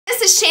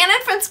is Shannon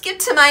from Skip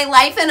to My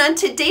Life, and on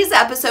today's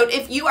episode,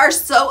 if you are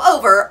so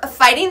over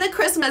fighting the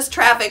Christmas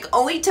traffic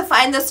only to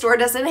find the store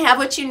doesn't have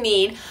what you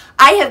need,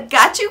 I have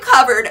got you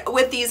covered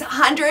with these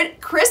 100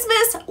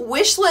 Christmas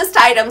wish list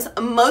items,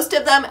 most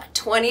of them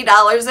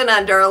 $20 and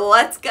under.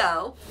 Let's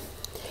go.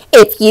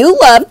 If you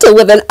love to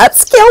live an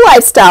upscale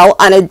lifestyle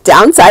on a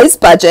downsized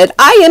budget,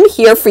 I am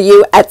here for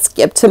you at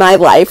Skip to My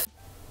Life.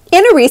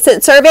 In a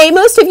recent survey,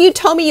 most of you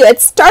told me you had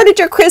started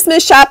your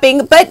Christmas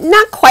shopping, but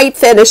not quite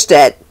finished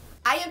it.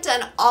 I have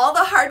done all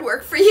the hard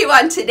work for you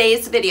on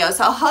today's video,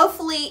 so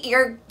hopefully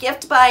your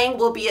gift buying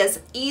will be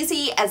as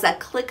easy as a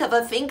click of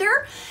a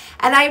finger.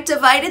 And I've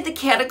divided the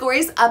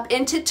categories up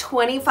into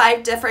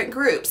 25 different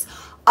groups.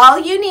 All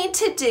you need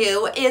to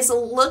do is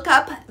look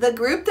up the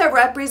group that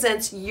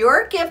represents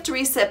your gift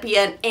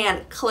recipient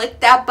and click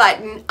that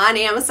button on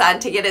Amazon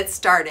to get it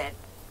started.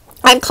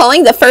 I'm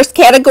calling the first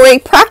category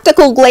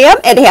Practical Glam.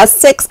 It has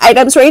 6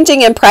 items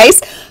ranging in price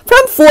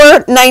from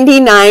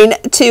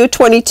 $4.99 to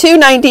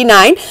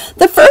 $22.99.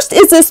 The first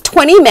is this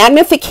 20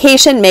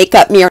 magnification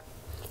makeup mirror.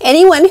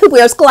 Anyone who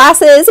wears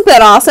glasses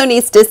but also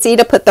needs to see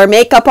to put their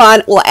makeup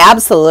on will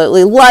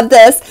absolutely love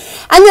this.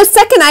 And the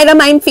second item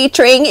I'm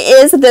featuring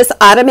is this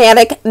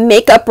automatic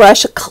makeup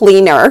brush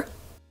cleaner.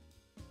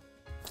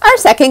 Our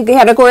second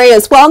category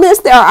is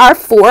wellness. There are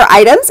 4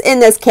 items in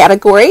this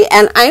category,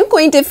 and I'm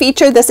going to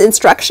feature this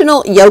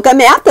instructional yoga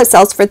mat that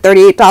sells for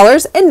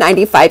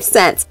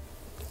 $38.95.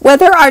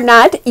 Whether or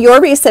not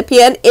your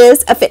recipient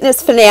is a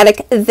fitness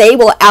fanatic, they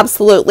will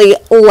absolutely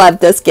love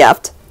this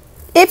gift.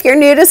 If you're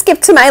new to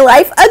Skip to My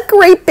Life, a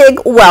great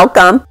big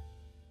welcome.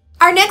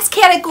 Our next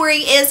category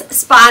is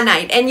spa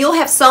night, and you'll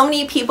have so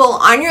many people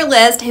on your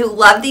list who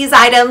love these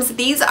items.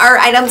 These are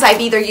items I've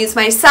either used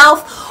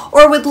myself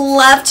or would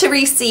love to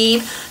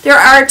receive. There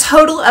are a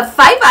total of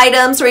 5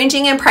 items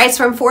ranging in price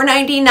from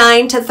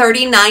 $4.99 to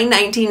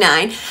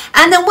 $39.99.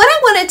 And then what I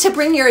wanted to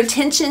bring your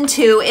attention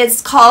to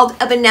is called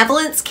a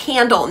benevolence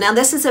candle. Now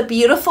this is a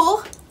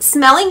beautiful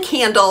smelling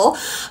candle,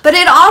 but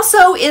it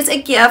also is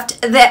a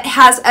gift that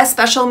has a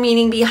special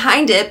meaning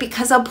behind it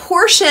because a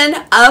portion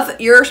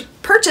of your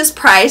purchase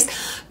price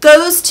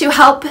goes to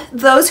help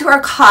those who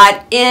are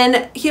caught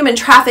in human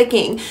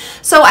trafficking.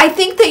 So I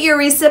think that your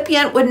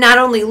recipient would not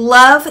only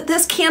love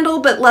this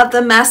candle, but love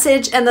the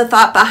message and the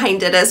thought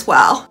behind it as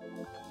well.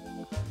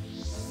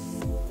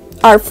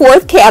 Our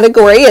fourth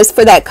category is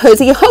for that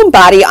cozy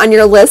homebody on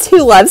your list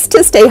who loves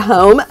to stay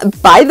home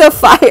by the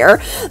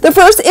fire. The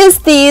first is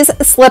these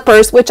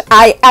slippers, which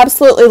I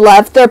absolutely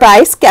love. They're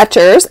by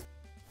Skechers.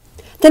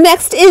 The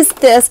next is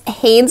this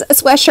Hanes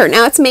sweatshirt.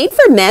 Now it's made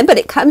for men, but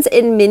it comes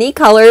in many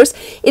colors.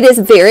 It is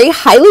very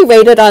highly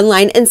rated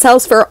online and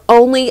sells for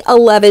only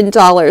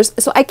 $11.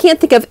 So I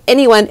can't think of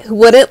anyone who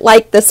wouldn't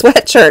like the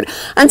sweatshirt.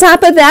 On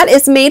top of that,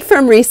 it's made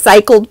from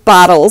recycled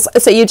bottles,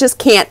 so you just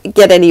can't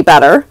get any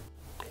better.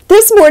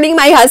 This morning,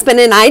 my husband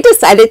and I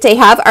decided to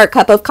have our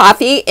cup of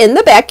coffee in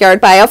the backyard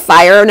by a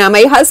fire. Now,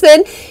 my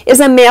husband is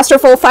a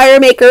masterful fire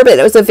maker, but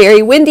it was a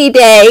very windy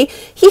day.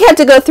 He had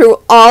to go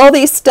through all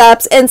these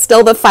steps, and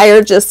still the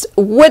fire just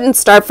wouldn't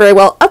start very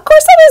well. Of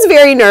course, I was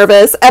very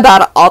nervous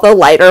about all the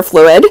lighter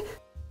fluid.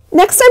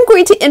 Next, I'm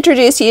going to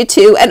introduce you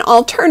to an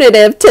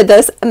alternative to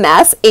this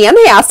mess and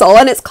hassle,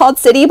 and it's called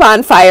City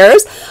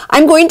Bonfires.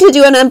 I'm going to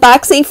do an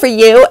unboxing for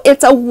you.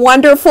 It's a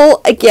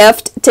wonderful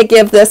gift to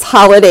give this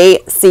holiday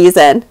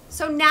season.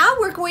 So now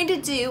we're going to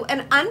do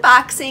an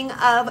unboxing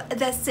of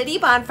the City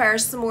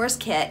Bonfires S'mores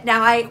Kit.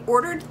 Now I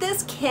ordered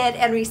this kit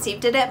and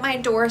received it at my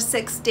door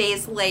 6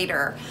 days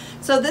later.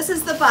 So this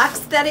is the box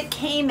that it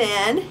came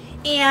in,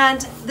 and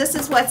this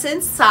is what's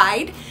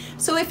inside.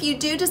 So if you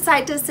do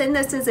decide to send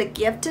this as a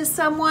gift to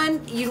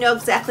someone, you know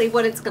exactly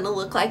what it's going to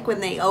look like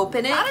when they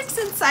open it. Products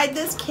inside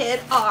this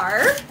kit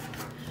are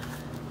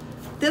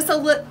this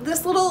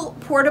little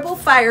portable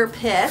fire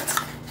pit,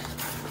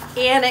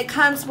 and it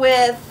comes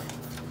with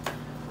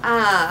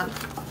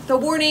the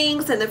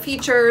warnings and the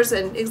features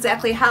and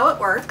exactly how it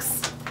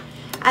works.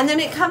 And then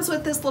it comes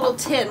with this little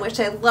tin, which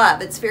I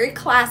love. It's very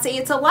classy.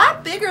 It's a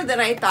lot bigger than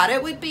I thought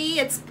it would be.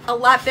 It's a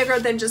lot bigger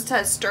than just a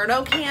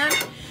Sterno can.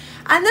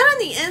 And then on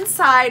the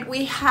inside,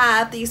 we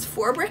have these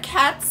 4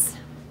 briquettes,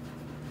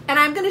 and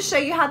I'm going to show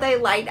you how they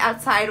light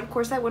outside. Of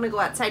course, I want to go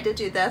outside to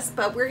do this,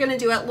 but we're going to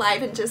do it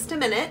live in just a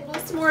minute.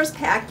 Little s'mores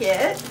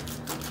packet.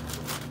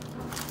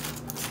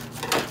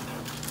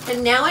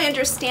 And now I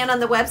understand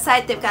on the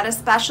website they've got a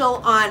special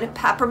on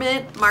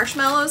peppermint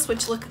marshmallows,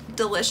 which look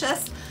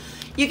delicious.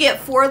 You get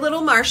 4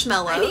 little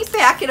marshmallows. Tiny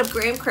packet of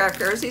graham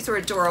crackers. These are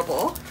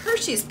adorable.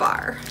 Hershey's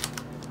bar.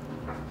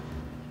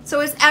 So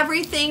it's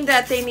everything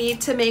that they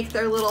need to make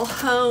their little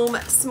home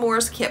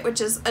s'mores kit,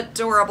 which is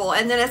adorable.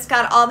 And then it's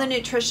got all the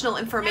nutritional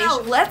information.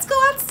 Now, let's go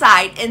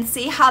outside and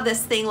see how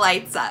this thing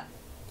lights up.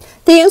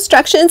 The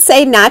instructions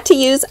say not to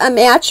use a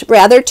match,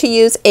 rather to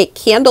use a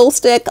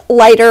candlestick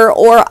lighter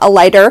or a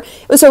lighter.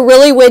 It was a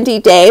really windy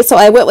day, so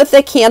I went with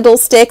the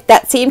candlestick.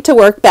 That seemed to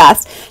work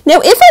best. Now,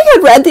 if I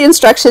had read the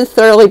instructions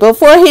thoroughly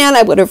beforehand,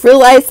 I would have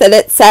realized that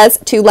it says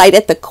to light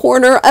at the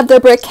corner of the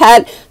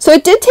briquette, so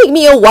it did take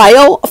me a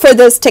while for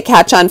this to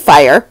catch on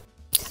fire.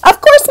 Of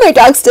course, my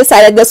dogs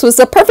decided this was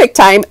the perfect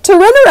time to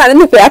run around in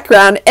the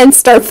background and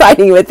start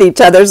fighting with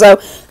each other, so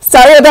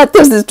sorry about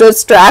this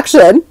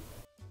distraction.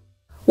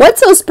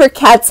 Once those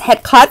briquettes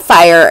had caught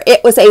fire,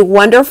 it was a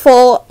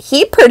wonderful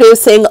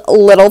heat-producing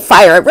little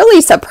fire. It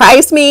really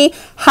surprised me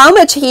how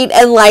much heat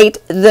and light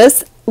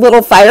this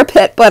little fire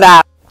pit put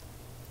out.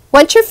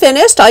 Once you're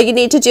finished, all you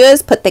need to do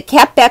is put the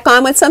cap back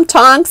on with some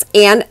tongs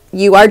and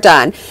you are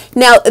done.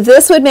 Now,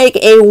 this would make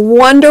a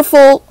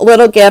wonderful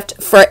little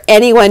gift for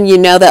anyone you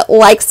know that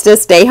likes to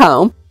stay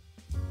home.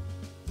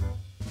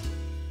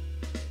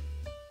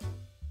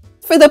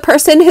 For the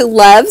person who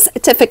loves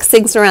to fix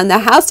things around the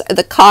house or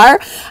the car,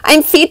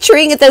 I'm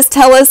featuring this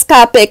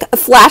telescopic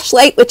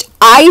flashlight, which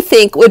I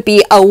think would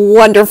be a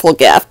wonderful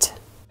gift.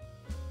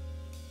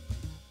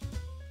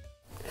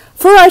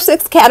 For our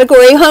sixth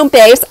category, home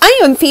base, I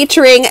am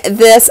featuring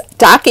this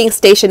docking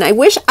station. I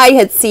wish I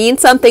had seen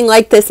something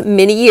like this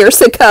many years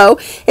ago.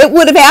 It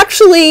would have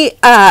actually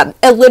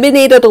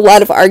eliminated a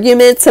lot of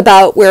arguments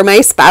about where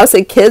my spouse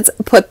and kids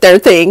put their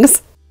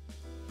things.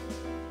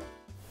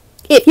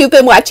 If you've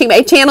been watching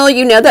my channel,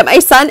 you know that my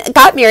son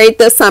got married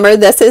this summer.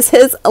 This is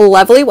his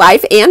lovely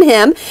wife and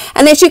him.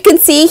 And as you can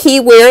see, he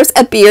wears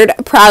a beard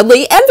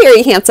proudly and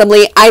very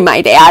handsomely, I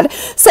might add.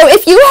 So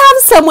if you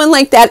have someone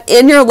like that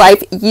in your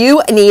life,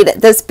 you need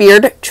this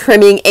beard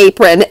trimming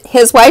apron.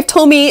 His wife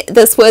told me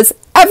this was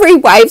every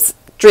wife's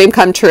dream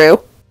come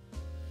true.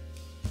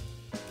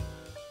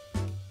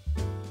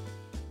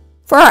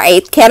 For our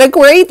eighth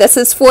category, this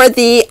is for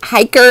the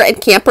hiker and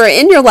camper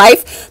in your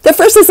life. The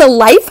first is a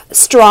life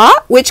straw,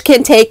 which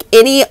can take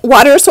any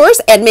water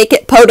source and make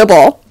it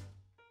potable.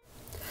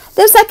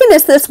 The second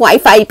is this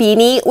Wi-Fi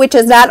beanie, which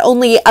is not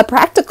only a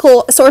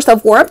practical source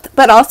of warmth,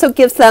 but also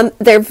gives them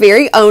their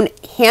very own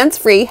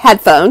hands-free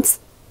headphones.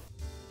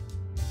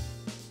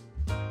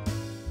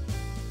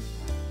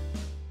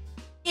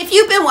 If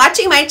you've been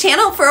watching my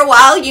channel for a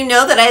while, you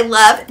know that I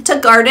love to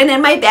garden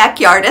in my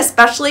backyard,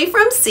 especially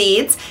from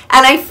seeds,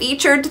 and I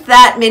featured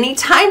that many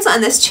times on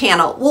this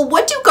channel. Well,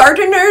 what do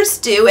gardeners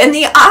do in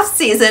the off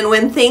season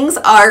when things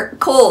are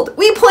cold?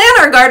 We plan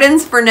our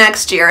gardens for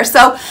next year,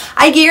 so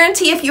I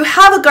guarantee if you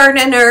have a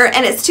gardener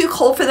and it's too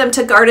cold for them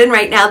to garden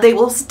right now, they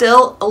will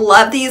still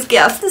love these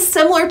gifts. This is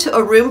similar to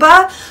a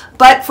Roomba,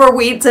 but for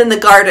weeds in the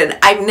garden.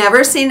 I've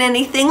never seen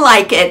anything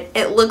like it.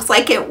 It looks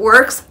like it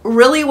works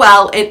really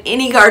well, and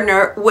any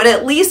gardener would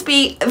at least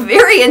be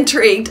very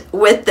intrigued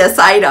with this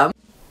item.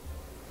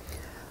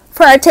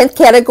 For our 10th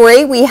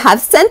category, we have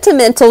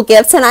sentimental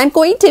gifts, and I'm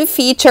going to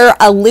feature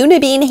a Luna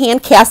Bean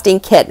hand casting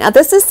kit. Now,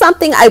 this is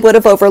something I would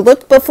have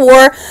overlooked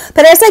before,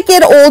 but as I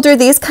get older,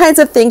 these kinds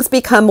of things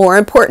become more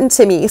important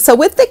to me. So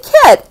with the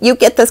kit, you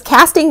get this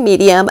casting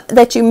medium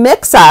that you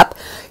mix up.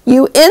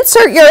 You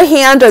insert your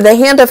hand or the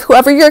hand of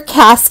whoever you're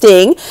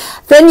casting,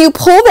 then you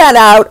pull that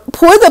out,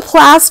 pour the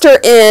plaster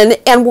in,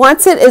 and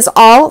once it is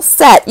all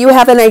set, you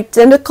have an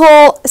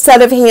identical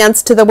set of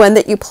hands to the one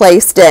that you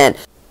placed in.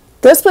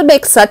 This would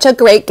make such a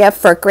great gift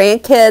for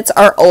grandkids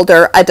or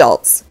older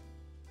adults.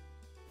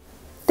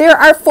 There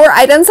are 4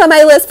 items on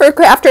my list for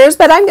crafters,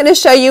 but I'm going to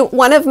show you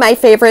one of my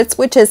favorites,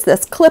 which is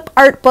this clip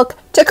art book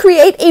to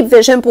create a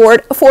vision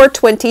board for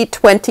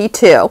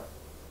 2022.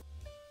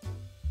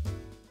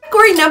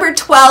 Category number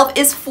 12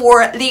 is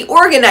for the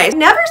organized.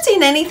 Never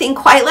seen anything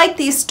quite like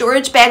these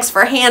storage bags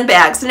for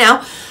handbags.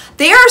 Now,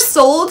 they are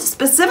sold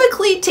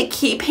specifically to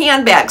keep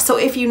handbags. So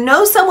if you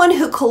know someone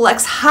who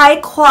collects high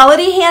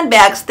quality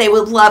handbags, they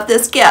would love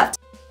this gift.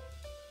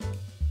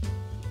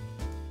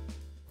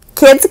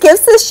 Kids'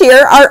 gifts this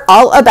year are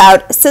all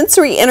about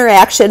sensory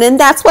interaction, and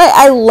that's why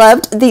I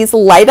loved these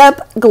light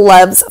up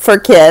gloves for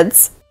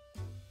kids.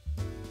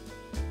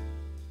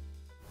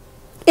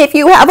 If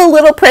you have a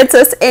little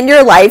princess in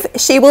your life,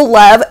 she will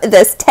love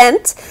this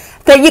tent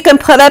that you can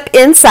put up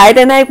inside,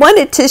 and I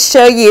wanted to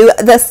show you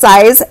the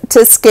size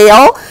to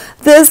scale.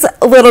 This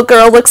little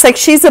girl looks like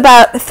she's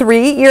about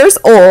 3 years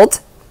old.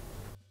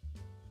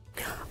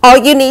 All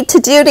you need to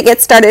do to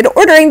get started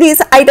ordering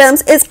these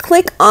items is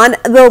click on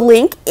the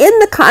link in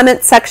the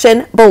comment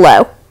section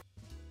below.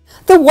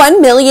 The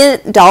 $1 million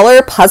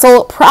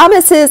puzzle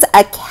promises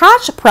a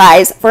cash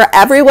prize for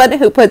everyone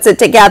who puts it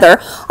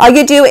together. All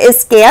you do is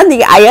scan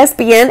the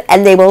ISBN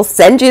and they will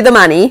send you the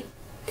money.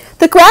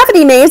 The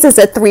Gravity Maze is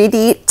a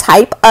 3D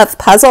type of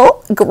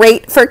puzzle,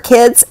 great for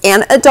kids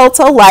and adults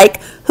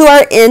alike who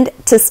are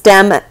into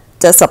STEM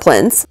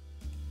disciplines.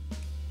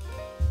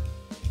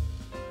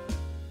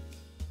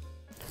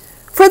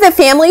 For the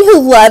family who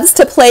loves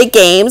to play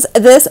games,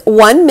 this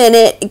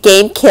 1-minute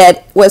game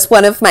kit was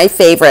one of my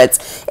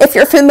favorites. If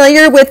you're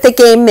familiar with the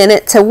game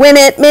Minute to Win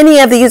It, many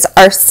of these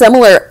are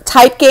similar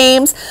type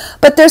games,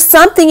 but there's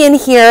something in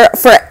here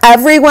for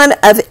everyone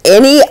of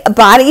any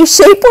body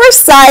shape or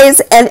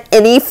size and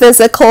any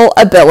physical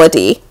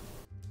ability.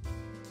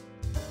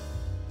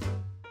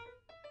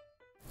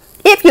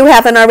 If you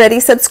haven't already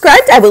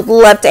subscribed, I would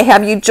love to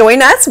have you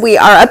join us. We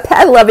are a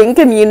pet-loving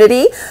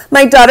community.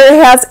 My daughter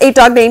has a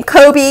dog named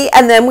Kobe,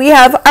 and then we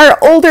have our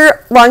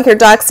older long-haired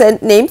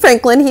dachshund named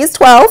Franklin. He's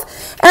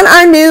 12, and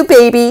our new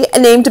baby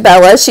named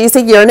Bella. She's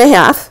 1.5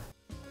 years.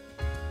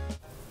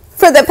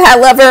 For the pet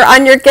lover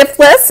on your gift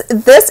list,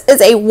 this is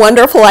a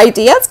wonderful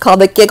idea. It's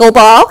called the Giggle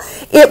Ball.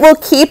 It will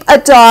keep a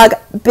dog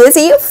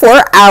busy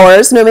for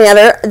hours, no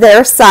matter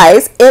their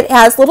size. It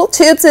has little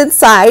tubes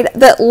inside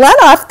that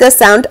let off the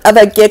sound of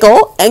a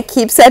giggle and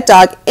keeps that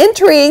dog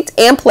intrigued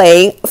and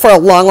playing for a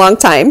long, long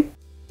time.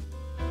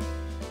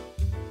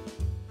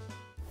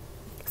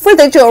 For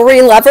the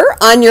jewelry lover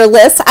on your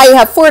list, I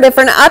have 4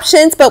 different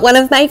options, but one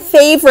of my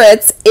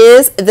favorites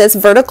is this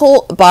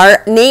vertical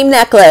bar name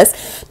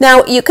necklace.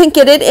 Now, you can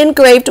get it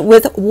engraved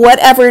with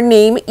whatever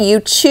name you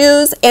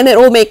choose, and it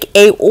will make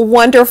a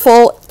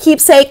wonderful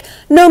keepsake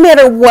no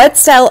matter what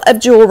style of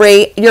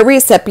jewelry your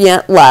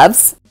recipient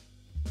loves.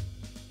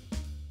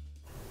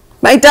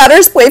 My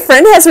daughter's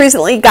boyfriend has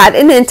recently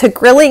gotten into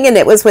grilling, and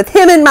it was with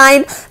him in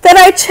mind that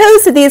I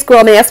chose these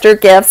Grill Master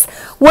gifts.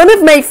 One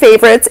of my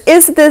favorites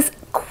is this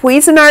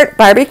Cuisinart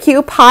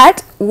barbecue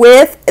pot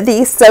with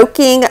the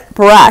soaking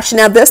brush.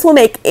 Now this will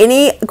make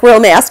any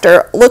grill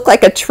master look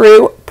like a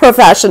true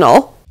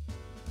professional.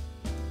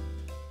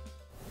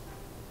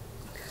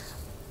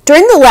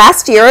 During the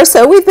last year or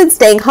so, we've been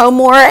staying home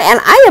more, and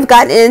I have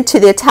gotten into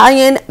the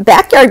Italian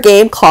backyard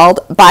game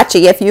called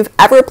bocce. If you've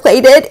ever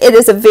played it, it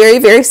is a very,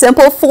 very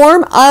simple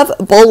form of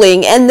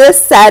bowling, and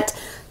this set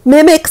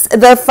mimics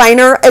the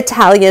finer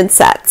Italian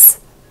sets.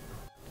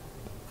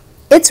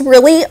 It's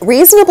really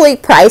reasonably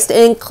priced.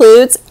 It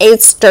includes a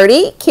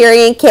sturdy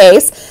carrying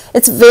case.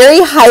 It's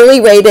very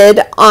highly rated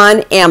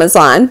on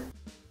Amazon.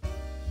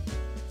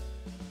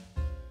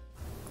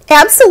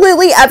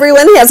 Absolutely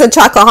everyone has a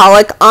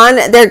chocoholic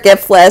on their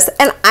gift list,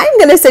 and I'm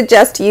going to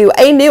suggest to you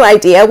a new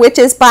idea, which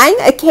is buying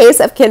a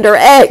case of Kinder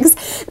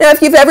Eggs. Now,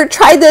 if you've ever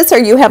tried this or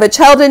you have a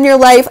child in your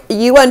life,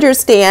 you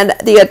understand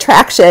the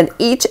attraction.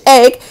 Each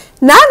egg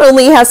not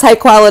only has high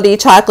quality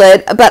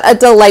chocolate, but a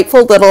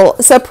delightful little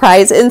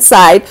surprise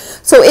inside.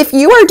 So if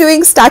you are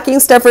doing stocking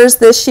stuffers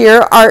this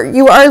year, or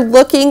you are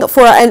looking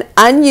for an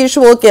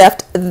unusual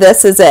gift,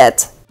 this is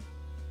it.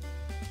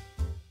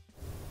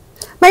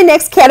 My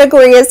next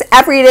category is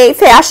everyday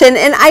fashion,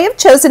 and I have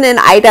chosen an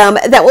item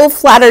that will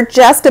flatter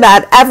just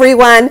about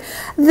everyone.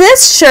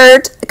 This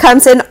shirt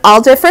comes in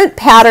all different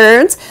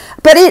patterns,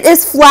 but it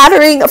is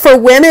flattering for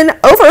women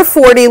over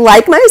 40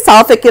 like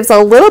myself. It gives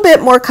a little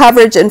bit more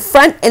coverage in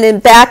front and in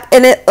back,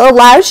 and it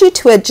allows you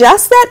to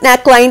adjust that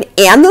neckline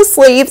and the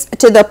sleeves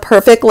to the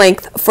perfect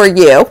length for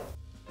you.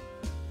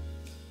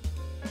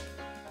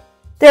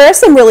 There are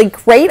some really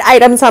great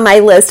items on my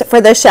list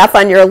for the chef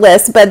on your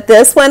list, but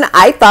this one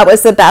I thought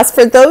was the best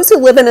for those who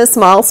live in a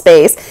small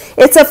space.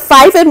 It's a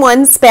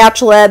 5-in-1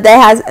 spatula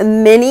that has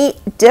many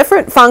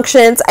different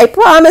functions. I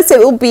promise it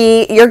will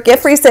be your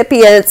gift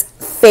recipient's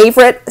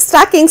favorite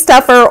stocking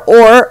stuffer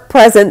or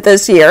present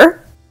this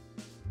year.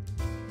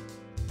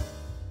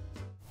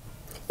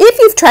 If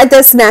you've tried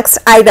this next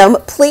item,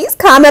 please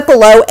comment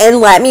below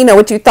and let me know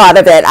what you thought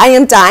of it. I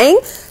am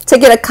dying to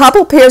get a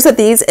couple pairs of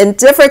these in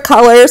different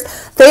colors.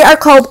 They are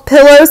called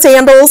pillow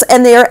sandals,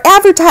 and they are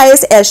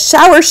advertised as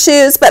shower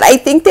shoes, but I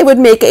think they would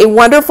make a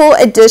wonderful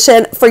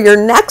addition for your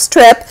next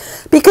trip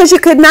because you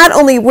could not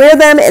only wear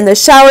them in the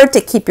shower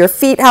to keep your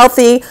feet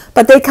healthy,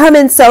 but they come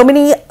in so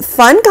many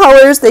fun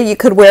colors that you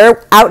could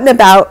wear out and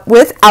about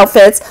with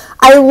outfits.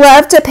 I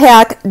love to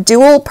pack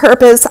dual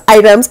purpose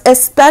items,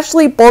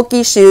 especially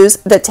bulky shoes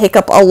that take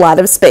up a lot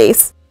of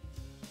space.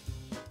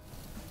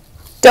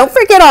 Don't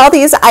forget, all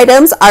these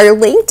items are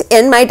linked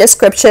in my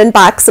description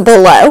box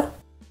below.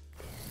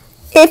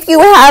 If you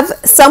have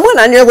someone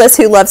on your list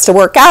who loves to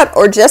work out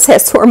or just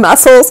has sore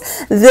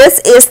muscles,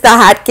 this is the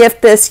hot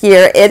gift this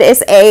year. It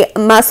is a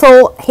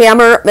muscle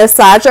hammer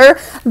massager.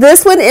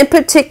 This one in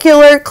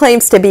particular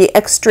claims to be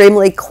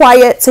extremely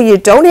quiet, so you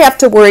don't have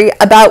to worry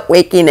about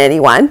waking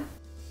anyone.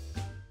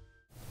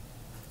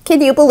 Can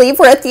you believe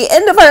we're at the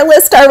end of our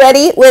list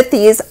already with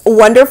these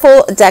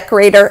wonderful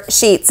decorator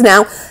sheets?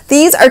 Now,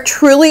 these are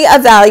truly a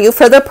value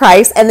for the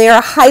price, and they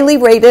are highly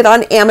rated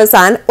on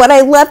Amazon. What I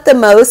love the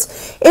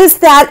most is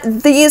that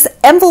these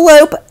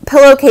envelope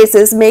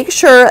pillowcases make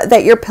sure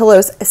that your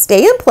pillows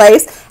stay in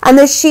place, and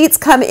the sheets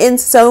come in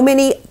so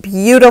many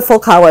beautiful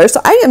colors.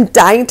 So I am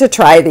dying to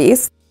try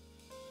these.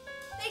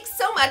 Thanks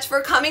so much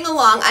for coming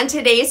along on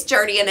today's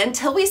journey, and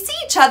until we see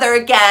each other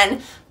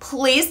again,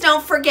 please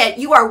don't forget,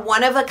 you are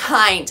one of a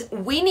kind.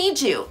 We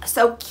need you,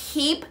 so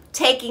keep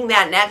taking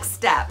that next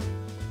step.